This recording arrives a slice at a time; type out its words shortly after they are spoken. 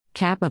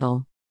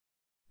Capital.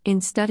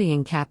 In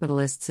studying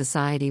capitalist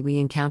society, we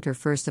encounter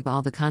first of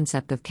all the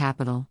concept of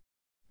capital.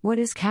 What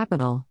is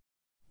capital?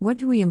 What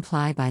do we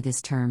imply by this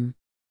term?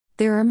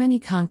 There are many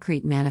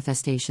concrete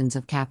manifestations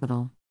of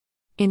capital.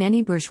 In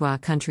any bourgeois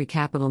country,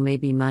 capital may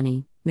be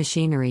money,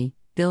 machinery,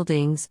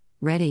 buildings,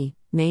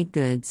 ready-made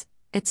goods,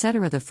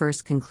 etc. The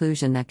first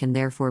conclusion that can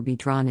therefore be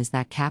drawn is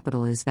that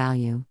capital is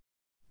value.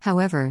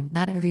 However,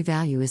 not every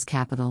value is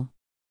capital.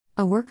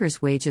 A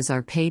worker's wages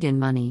are paid in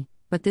money,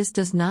 but this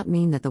does not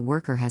mean that the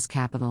worker has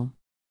capital.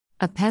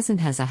 A peasant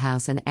has a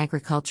house and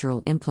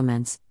agricultural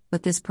implements,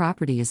 but this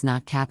property is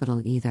not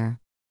capital either.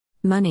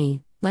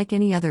 Money, like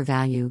any other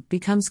value,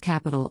 becomes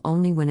capital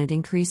only when it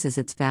increases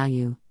its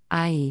value,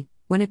 i.e.,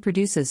 when it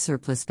produces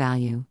surplus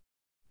value.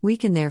 We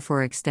can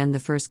therefore extend the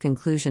first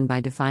conclusion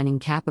by defining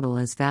capital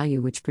as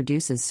value which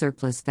produces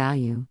surplus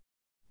value.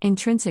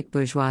 Intrinsic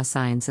bourgeois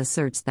science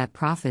asserts that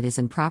profit is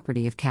an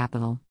property of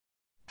capital.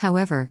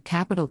 However,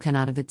 capital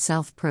cannot of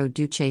itself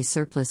produce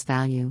surplus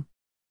value.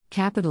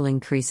 Capital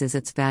increases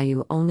its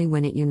value only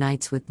when it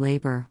unites with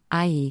labor,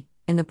 i.e.,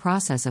 in the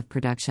process of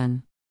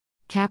production.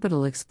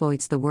 Capital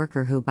exploits the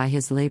worker who by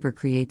his labor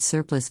creates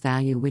surplus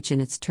value which in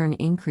its turn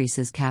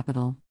increases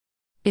capital.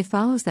 It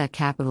follows that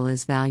capital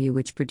is value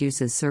which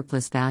produces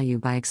surplus value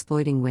by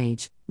exploiting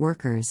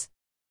workers.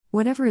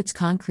 Whatever its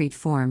concrete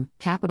form,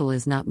 capital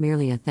is not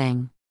merely a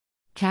thing.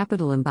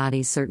 Capital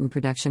embodies certain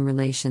production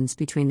relations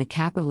between the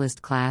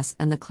capitalist class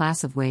and the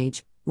class of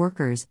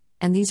workers,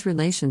 and these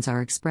relations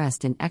are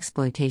expressed in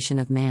exploitation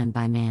of man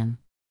by man.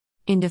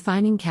 In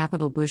defining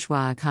capital,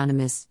 bourgeois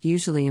economists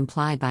usually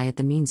imply by it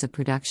the means of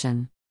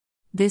production.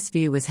 This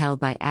view was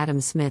held by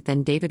Adam Smith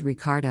and David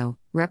Ricardo,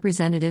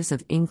 representatives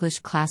of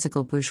English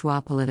classical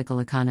bourgeois political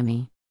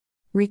economy.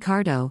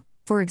 Ricardo,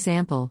 for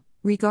example,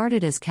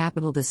 regarded as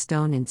capital the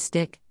stone and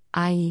stick,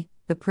 i.e.,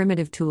 the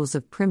primitive tools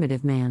of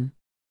primitive man.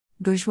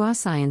 Bourgeois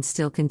science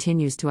still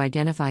continues to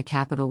identify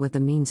capital with the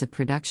means of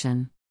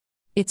production.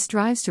 It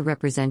strives to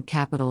represent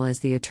capital as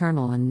the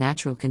eternal and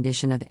natural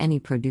condition of any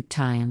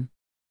production.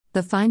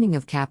 The finding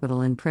of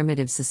capital in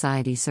primitive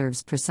society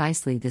serves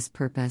precisely this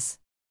purpose.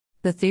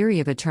 The theory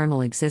of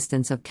eternal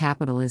existence of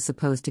capital is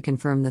supposed to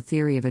confirm the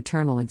theory of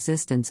eternal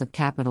existence of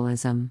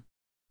capitalism.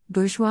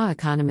 Bourgeois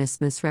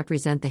economists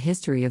misrepresent the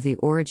history of the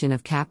origin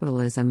of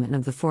capitalism and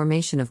of the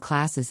formation of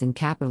classes in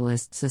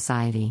capitalist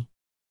society.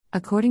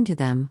 According to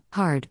them,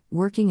 hard,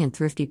 working and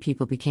thrifty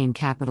people became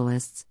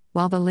capitalists,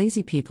 while the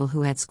lazy people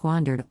who had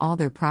squandered all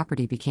their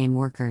property became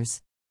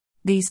workers.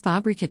 These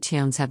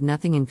fabrications have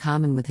nothing in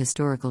common with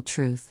historical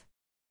truth.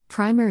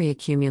 Primary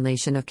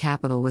accumulation of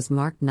capital was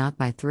marked not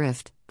by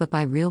thrift, but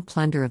by real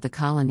plunder of the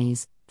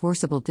colonies,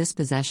 forcible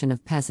dispossession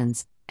of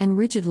peasants, and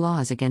rigid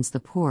laws against the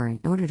poor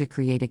in order to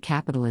create a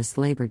capitalist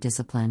labor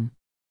discipline.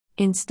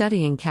 In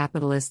studying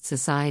capitalist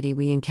society,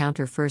 we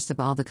encounter first of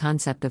all the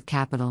concept of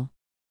capital.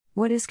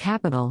 What is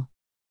capital?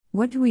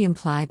 What do we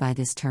imply by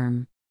this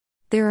term?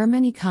 There are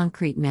many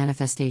concrete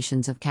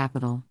manifestations of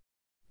capital.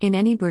 In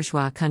any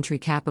bourgeois country,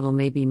 capital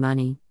may be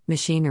money,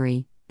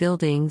 machinery,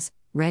 buildings,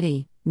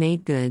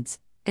 ready-made goods,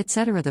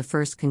 etc. The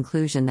first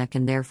conclusion that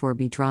can therefore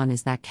be drawn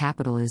is that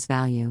capital is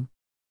value.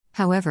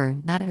 However,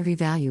 not every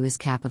value is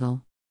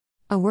capital.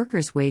 A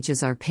worker's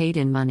wages are paid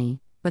in money,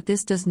 but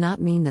this does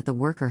not mean that the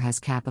worker has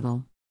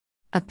capital.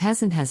 A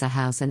peasant has a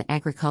house and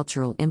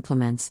agricultural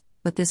implements,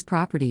 but this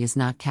property is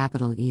not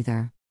capital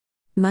either.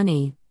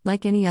 Money,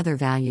 like any other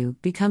value,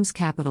 becomes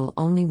capital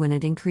only when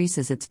it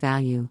increases its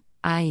value,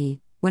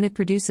 i.e., when it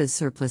produces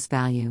surplus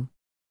value.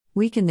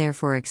 We can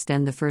therefore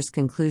extend the first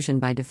conclusion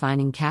by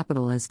defining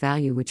capital as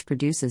value which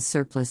produces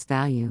surplus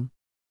value.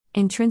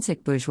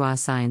 Intrinsic bourgeois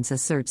science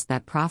asserts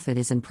that profit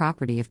is an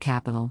property of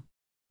capital.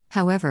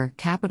 However,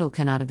 capital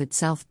cannot of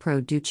itself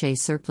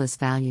produce surplus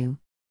value.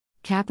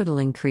 Capital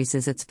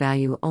increases its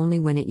value only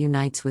when it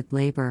unites with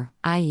labor,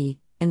 i.e.,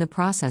 in the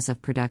process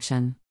of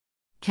production.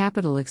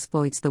 Capital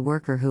exploits the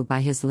worker who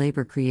by his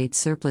labor creates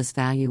surplus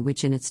value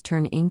which in its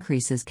turn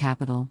increases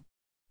capital.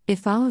 It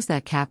follows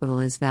that capital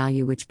is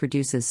value which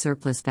produces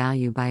surplus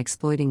value by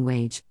exploiting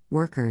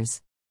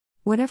workers.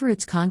 Whatever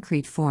its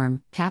concrete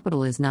form,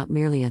 capital is not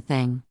merely a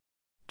thing.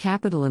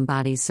 Capital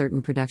embodies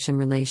certain production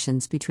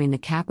relations between the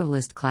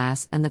capitalist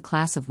class and the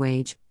class of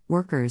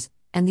workers,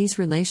 and these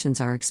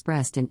relations are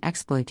expressed in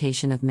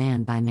exploitation of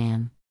man by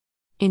man.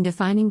 In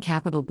defining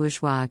capital,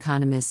 bourgeois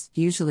economists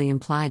usually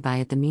imply by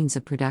it the means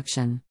of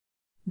production.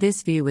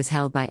 This view was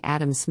held by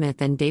Adam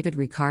Smith and David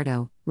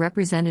Ricardo,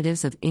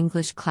 representatives of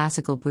English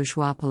classical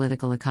bourgeois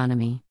political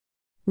economy.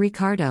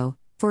 Ricardo,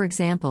 for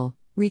example,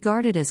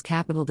 regarded as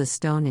capital the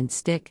stone and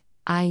stick,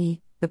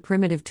 i.e., the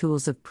primitive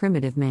tools of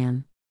primitive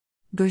man.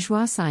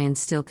 Bourgeois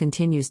science still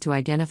continues to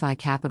identify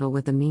capital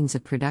with the means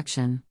of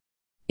production.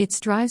 It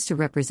strives to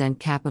represent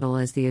capital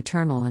as the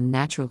eternal and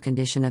natural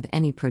condition of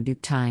any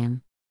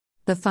production.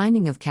 The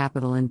finding of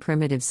capital in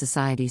primitive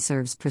society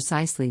serves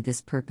precisely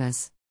this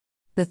purpose.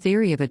 The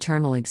theory of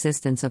eternal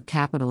existence of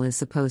capital is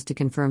supposed to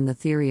confirm the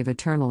theory of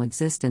eternal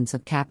existence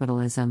of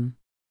capitalism.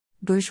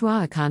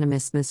 Bourgeois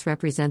economists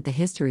misrepresent the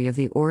history of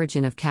the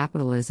origin of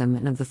capitalism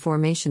and of the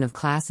formation of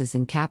classes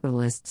in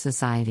capitalist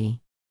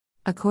society.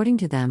 According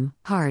to them,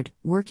 hard,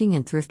 working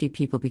and thrifty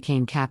people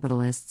became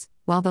capitalists,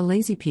 while the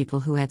lazy people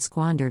who had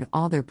squandered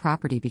all their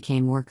property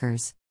became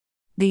workers.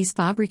 These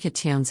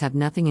fabrications have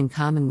nothing in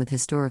common with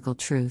historical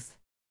truth.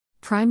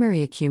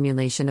 Primary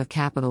accumulation of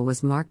capital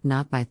was marked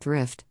not by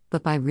thrift,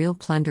 but by real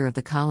plunder of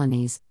the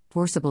colonies,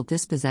 forcible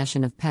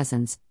dispossession of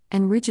peasants,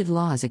 and rigid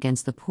laws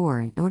against the poor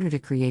in order to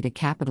create a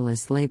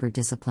capitalist labor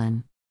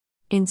discipline.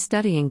 In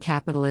studying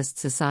capitalist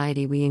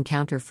society, we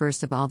encounter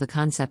first of all the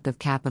concept of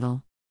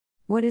capital.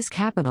 What is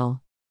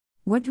capital?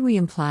 What do we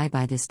imply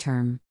by this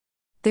term?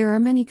 There are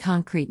many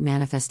concrete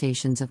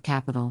manifestations of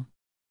capital.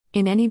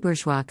 In any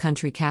bourgeois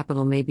country,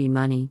 capital may be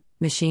money,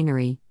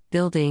 machinery,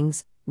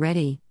 buildings,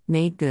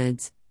 ready-made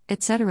goods,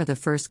 etc. The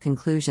first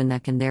conclusion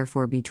that can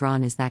therefore be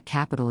drawn is that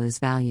capital is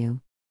value.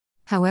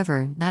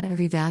 However, not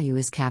every value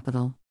is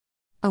capital.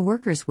 A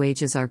worker's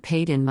wages are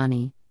paid in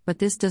money, but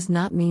this does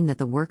not mean that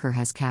the worker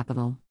has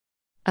capital.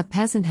 A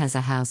peasant has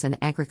a house and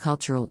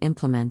agricultural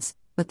implements,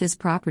 but this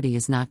property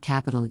is not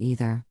capital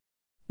either.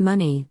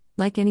 Money,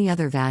 like any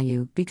other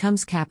value,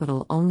 becomes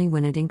capital only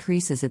when it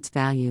increases its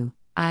value,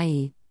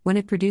 i.e., when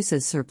it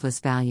produces surplus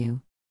value.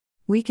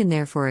 We can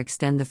therefore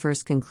extend the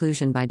first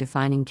conclusion by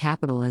defining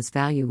capital as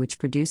value which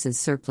produces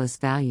surplus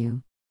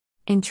value.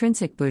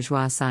 Intrinsic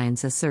bourgeois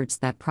science asserts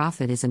that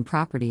profit is an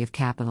property of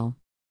capital.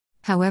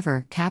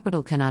 However,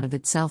 capital cannot of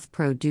itself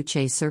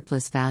produce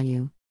surplus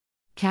value.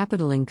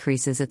 Capital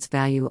increases its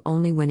value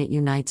only when it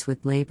unites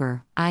with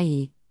labor,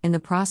 i.e., in the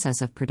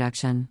process of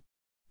production.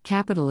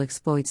 Capital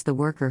exploits the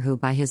worker who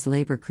by his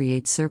labor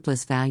creates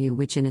surplus value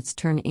which in its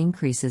turn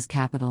increases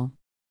capital.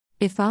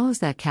 It follows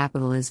that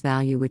capital is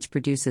value which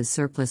produces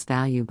surplus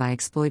value by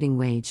exploiting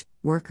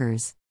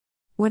workers.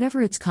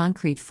 Whatever its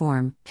concrete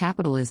form,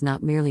 capital is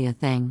not merely a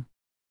thing.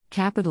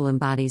 Capital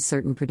embodies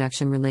certain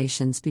production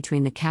relations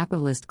between the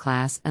capitalist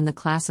class and the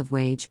class of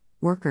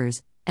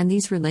workers, and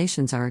these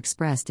relations are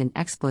expressed in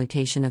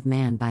exploitation of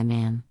man by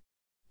man.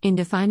 In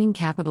defining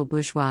capital,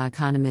 bourgeois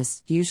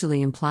economists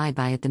usually imply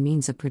by it the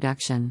means of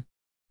production.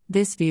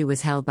 This view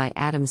was held by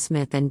Adam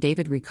Smith and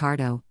David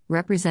Ricardo,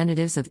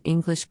 representatives of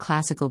English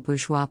classical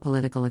bourgeois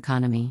political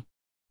economy.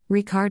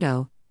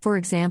 Ricardo, for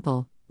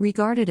example,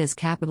 regarded as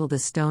capital the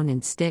stone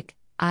and stick,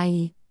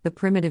 i.e., the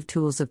primitive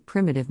tools of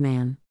primitive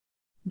man.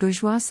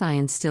 Bourgeois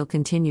science still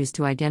continues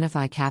to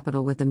identify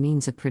capital with the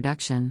means of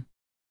production.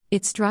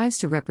 It strives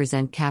to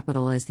represent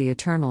capital as the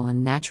eternal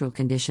and natural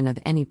condition of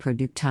any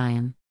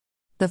production.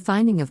 The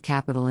finding of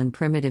capital in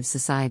primitive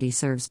society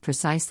serves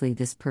precisely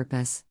this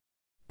purpose.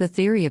 The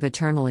theory of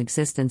eternal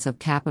existence of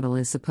capital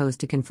is supposed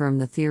to confirm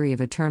the theory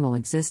of eternal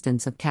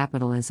existence of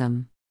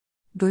capitalism.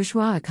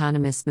 Bourgeois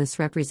economists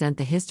misrepresent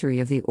the history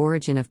of the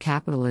origin of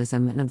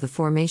capitalism and of the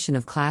formation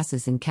of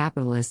classes in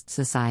capitalist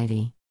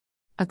society.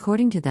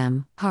 According to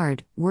them,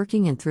 hard,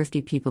 working and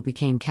thrifty people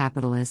became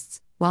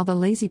capitalists, while the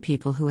lazy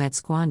people who had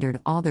squandered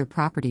all their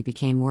property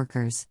became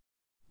workers.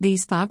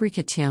 These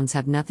fabrications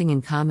have nothing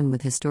in common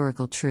with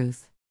historical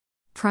truth.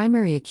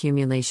 Primary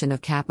accumulation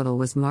of capital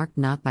was marked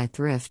not by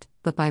thrift,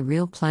 but by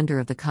real plunder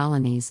of the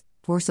colonies,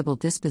 forcible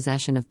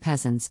dispossession of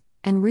peasants,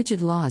 and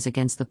rigid laws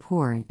against the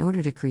poor in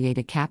order to create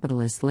a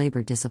capitalist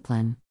labor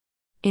discipline.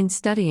 In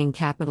studying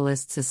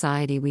capitalist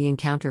society, we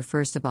encounter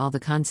first of all the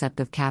concept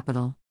of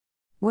capital.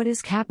 What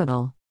is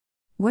capital?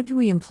 What do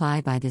we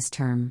imply by this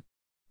term?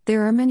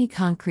 There are many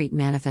concrete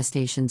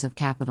manifestations of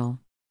capital.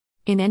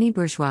 In any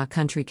bourgeois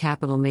country,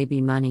 capital may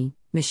be money,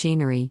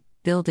 machinery,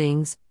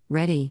 buildings,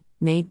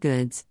 ready-made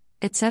goods,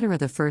 etc.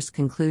 The first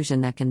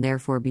conclusion that can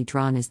therefore be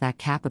drawn is that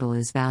capital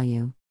is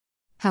value.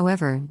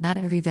 However, not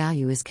every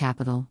value is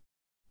capital.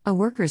 A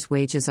worker's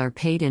wages are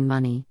paid in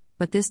money,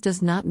 but this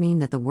does not mean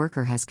that the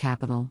worker has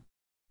capital.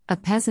 A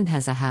peasant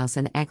has a house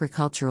and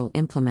agricultural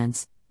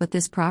implements, but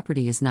this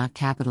property is not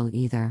capital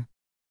either.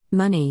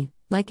 Money,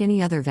 like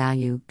any other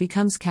value,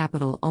 becomes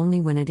capital only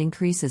when it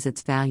increases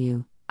its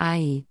value,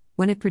 i.e.,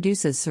 when it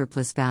produces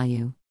surplus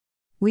value.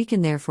 We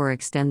can therefore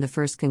extend the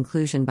first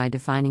conclusion by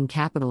defining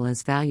capital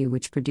as value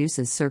which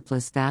produces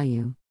surplus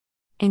value.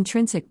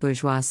 Intrinsic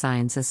bourgeois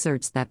science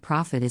asserts that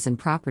profit is an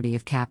property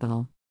of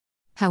capital.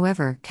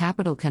 However,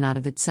 capital cannot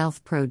of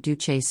itself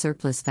produce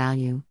surplus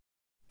value.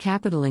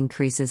 Capital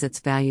increases its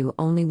value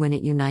only when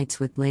it unites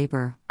with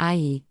labor,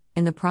 i.e.,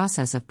 in the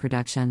process of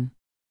production.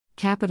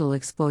 Capital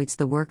exploits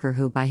the worker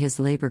who by his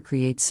labor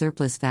creates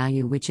surplus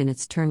value which in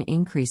its turn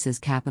increases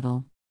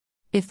capital.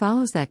 It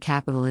follows that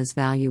capital is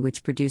value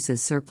which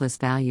produces surplus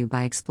value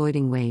by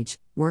exploiting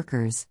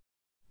workers.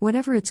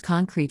 Whatever its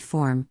concrete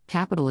form,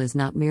 capital is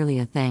not merely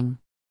a thing.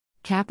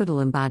 Capital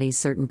embodies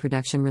certain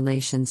production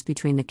relations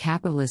between the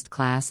capitalist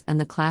class and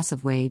the class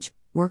of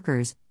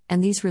workers,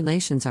 and these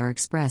relations are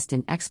expressed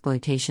in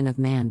exploitation of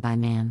man by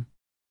man.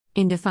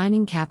 In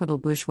defining capital,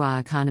 bourgeois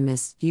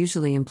economists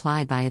usually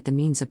imply by it the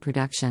means of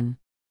production.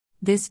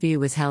 This view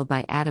was held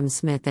by Adam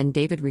Smith and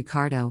David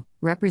Ricardo,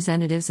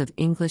 representatives of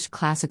English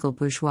classical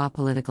bourgeois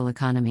political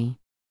economy.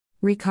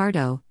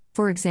 Ricardo,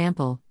 for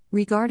example,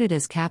 regarded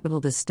as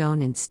capital the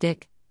stone and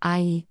stick,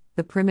 i.e., the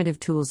the primitive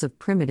tools of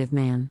primitive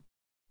man.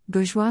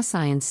 Bourgeois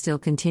science still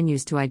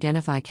continues to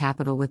identify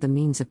capital with the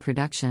means of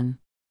production.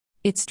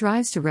 It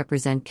strives to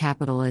represent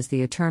capital as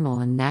the eternal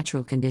and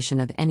natural condition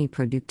of any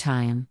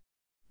production.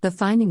 The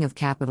finding of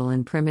capital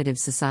in primitive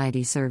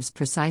society serves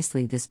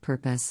precisely this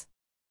purpose.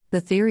 The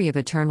theory of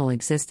eternal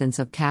existence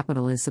of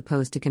capital is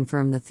supposed to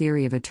confirm the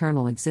theory of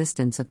eternal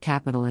existence of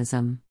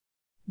capitalism.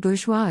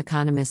 Bourgeois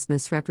economists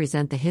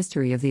misrepresent the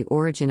history of the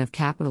origin of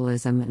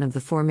capitalism and of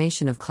the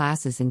formation of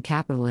classes in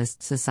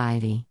capitalist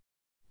society.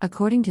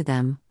 According to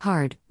them,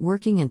 hard,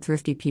 working and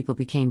thrifty people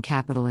became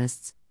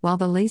capitalists, while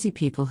the lazy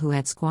people who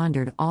had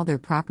squandered all their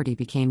property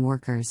became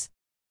workers.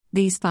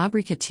 These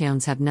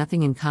fabrications have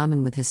nothing in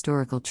common with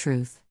historical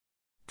truth.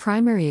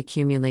 Primary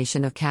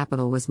accumulation of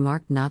capital was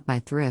marked not by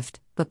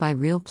thrift, but by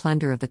real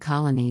plunder of the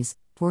colonies,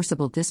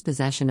 forcible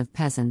dispossession of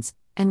peasants,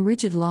 and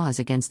rigid laws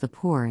against the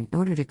poor in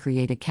order to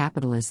create a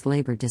capitalist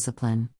labor discipline.